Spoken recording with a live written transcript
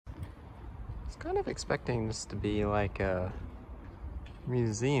was kind of expecting this to be like a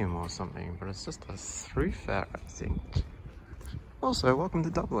museum or something, but it's just a through fair, I think. Also, welcome to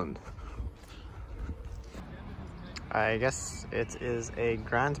Dublin. I guess it is a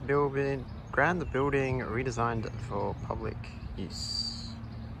grand building redesigned for public use.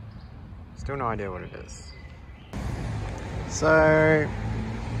 Still no idea what it is. So,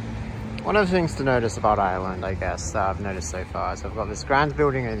 one of the things to notice about Ireland, I guess, that I've noticed so far is I've got this grand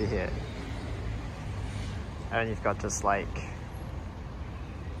building over here. And you've got just like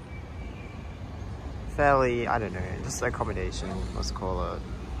fairly, I don't know, just accommodation, let's call it.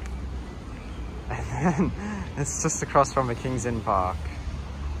 And then it's just across from a King's Inn Park.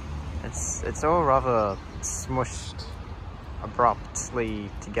 It's all rather smushed abruptly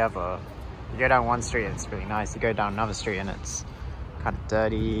together. You go down one street and it's really nice. You go down another street and it's kind of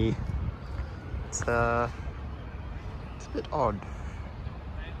dirty. It's a bit odd.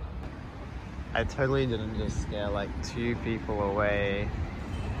 I totally didn't just scare like 2 people away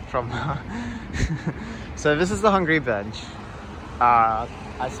from So this is the Hungry Bench.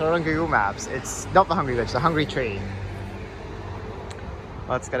 I saw it on Google Maps. It's not the Hungry Bench, the Hungry Tree.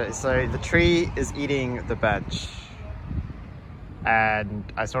 Let's get it. So the tree is eating the bench. And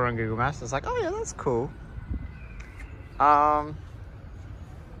I saw it on Google Maps. I was like, oh yeah, that's cool. So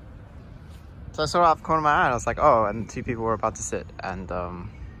I saw it out the corner of my eye and I was like, oh, and 2 people were about to sit and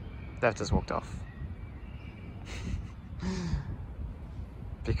they've just walked off.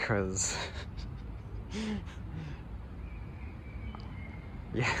 Because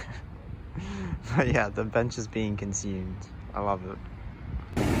yeah. But yeah, the bench is being consumed. I love it.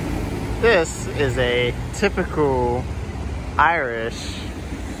 This is a typical Irish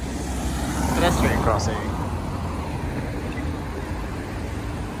pedestrian crossing.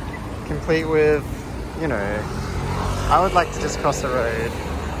 Complete with, you know, I would like to just cross the road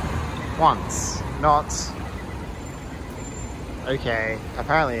once, not, okay,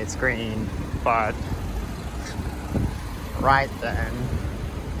 apparently it's green, but right then.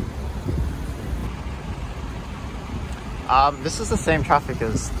 This is the same traffic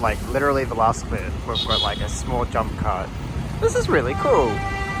as like literally the last clip. We've got like a small jump cut. This is really cool.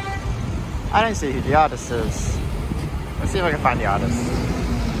 I don't see who the artist is. Let's see if I can find the artist.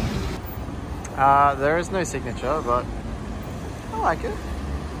 There is no signature, but I like it.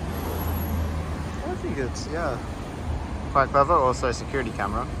 I think it's, yeah, quite clever. Also a security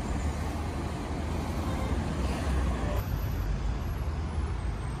camera.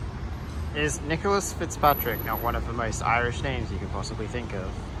 Is Nicholas Fitzpatrick not one of the most Irish names you could possibly think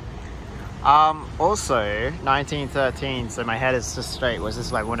of? Also, 1913, so my head is just straight, was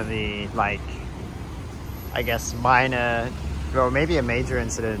this like one of the, like, I guess minor, or maybe a major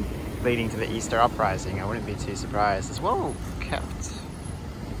incident leading to the Easter Uprising? I wouldn't be too surprised. It's well kept,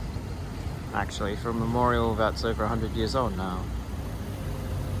 actually, for a memorial that's over 100 years old now.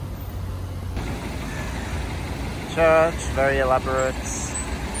 Church, very elaborate.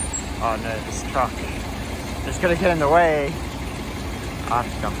 Oh no, this truck is gonna get in the way. I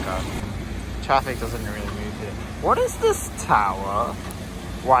have to jump cut. Traffic doesn't really move here. What is this tower?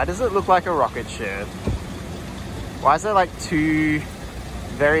 Why does it look like a rocket ship? Why is there like 2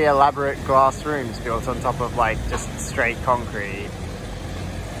 very elaborate glass rooms built on top of like just straight concrete?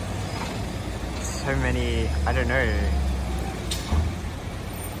 So many, I don't know.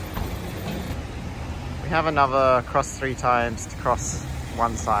 We have another cross 3 times to cross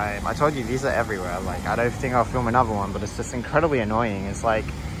one side. I told you these are everywhere. Like, I don't think I'll film another one, but it's just incredibly annoying. It's like,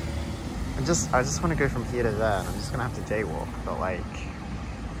 I just want to go from here to there. I'm just gonna have to jaywalk, but like,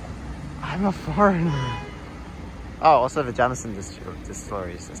 I'm a foreigner. Oh, also the Jameson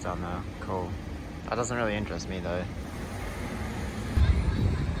distillery is just down there. Cool. That doesn't really interest me though.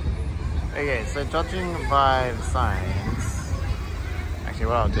 Okay, so judging by the signs, actually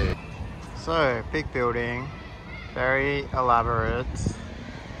what I'll do. So, big building, very elaborate,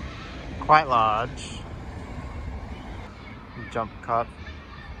 quite large, jump cut.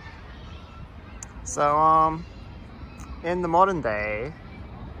 So, in the modern day,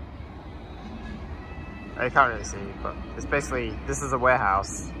 you can't really see, but it's basically, this is a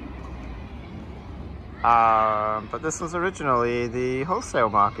warehouse. But this was originally the wholesale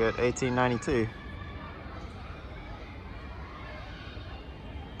market, 1892.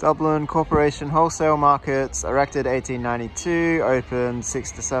 Dublin Corporation Wholesale Markets, erected 1892, opened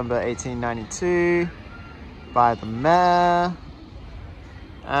 6 December 1892 by the mayor.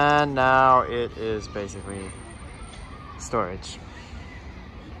 And now it is basically storage.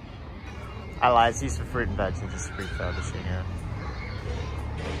 I lied, it's used for fruit and veg and just refurbishing it.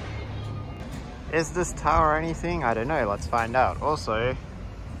 Is this tower anything? I don't know, let's find out. Also,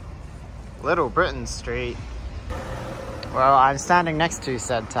 Little Britain Street. Well, I'm standing next to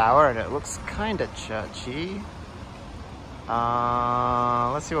said tower and it looks kind of churchy.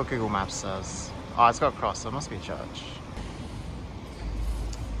 Let's see what Google Maps says. Oh, it's got a cross, so it must be a church.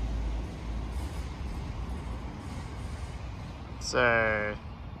 So,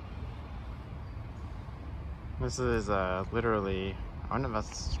 this is literally, I wonder if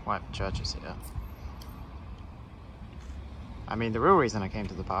that's why the church is here. I mean, the real reason I came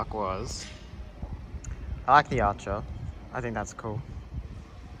to the park was, I like the Archer. I think that's cool.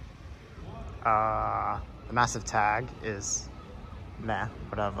 The massive tag is meh,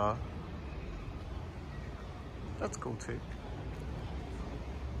 whatever. That's cool too.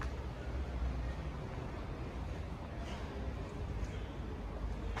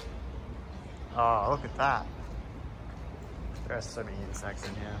 Oh, look at that. There are so many insects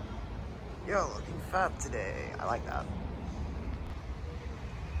in here. You're looking fab today. I like that.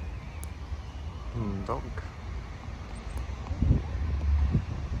 Dog.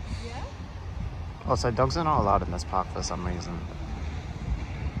 Also, dogs are not allowed in this park for some reason.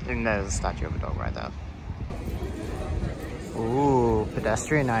 Even there's a statue of a dog right there. Ooh,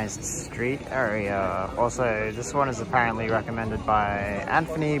 pedestrianized street area. Also, this one is apparently recommended by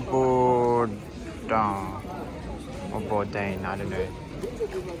Anthony Bourdain. Or Bourdain, I don't know.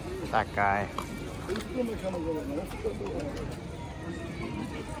 That guy.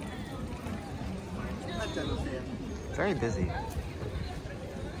 Very busy.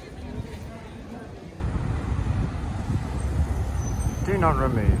 Do not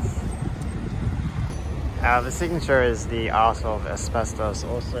remove. The signature is the art of asbestos.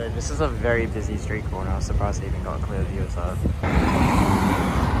 Also, this is a very busy street corner. I'm surprised I even got a clear view of that.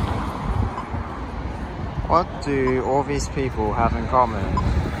 What do all these people have in common?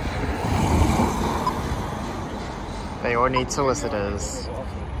 They all need solicitors.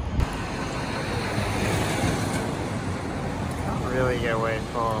 Can't really get away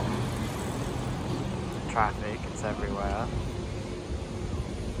from traffic, it's everywhere.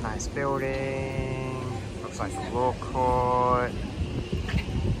 Nice building. Looks like a law court.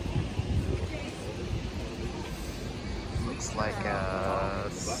 Looks like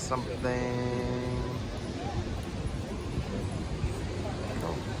something.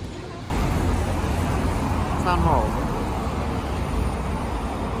 Oh. Town hall.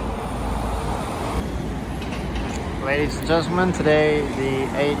 Ladies and gentlemen, today the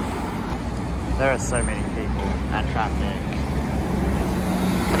 8th. There are so many people and traffic.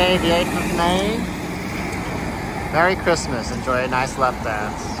 Today the 8th of May. Merry Christmas, enjoy a nice lap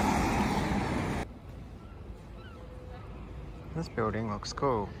dance. This building looks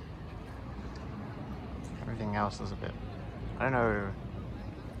cool. Everything else is a bit, I don't know,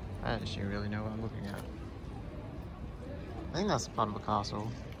 I don't actually really know what I'm looking at. I think that's part of a castle,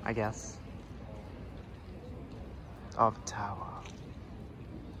 I guess. Of tower.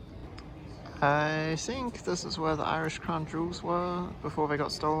 I think this is where the Irish crown jewels were before they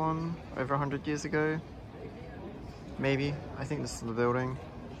got stolen over 100 years ago. Maybe. I think this is the building.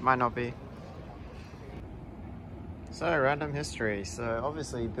 Might not be. So, random history. So,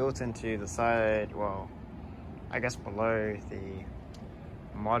 obviously built into the side, well, I guess below the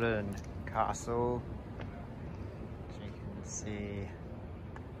modern castle. Which you can see,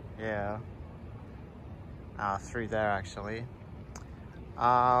 yeah. Through there, actually.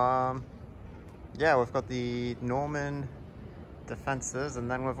 Yeah, we've got the Norman defenses, and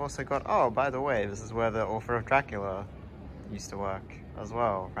then we've also got, oh, by the way, this is where the author of Dracula used to work as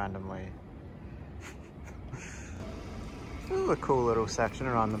well, randomly. This is a cool little section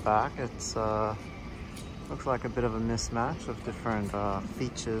around the back. It's looks like a bit of a mismatch of different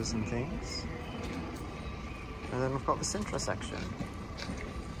features and things. And then we've got the Sintra section.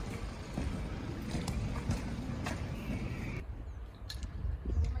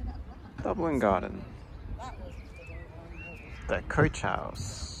 Dublin Garden. The coach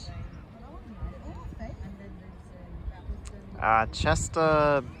house.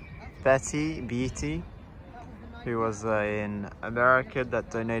 Chester Beatty, who was an American that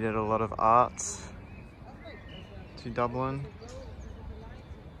donated a lot of art to Dublin.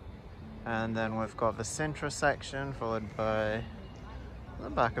 And then we've got the Sintra section, followed by the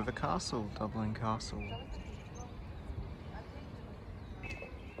back of the castle, Dublin Castle.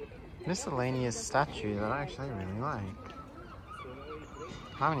 Miscellaneous statue that I actually really like.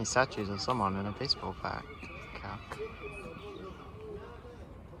 How many statues of someone in a baseball cap?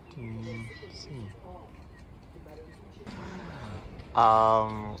 Do you see?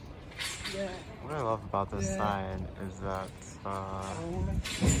 What I love about this sign is that I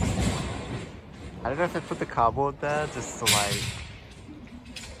don't know if they put the cardboard there just to like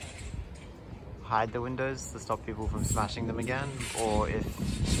hide the windows to stop people from smashing them again, or if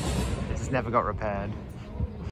it just never got repaired.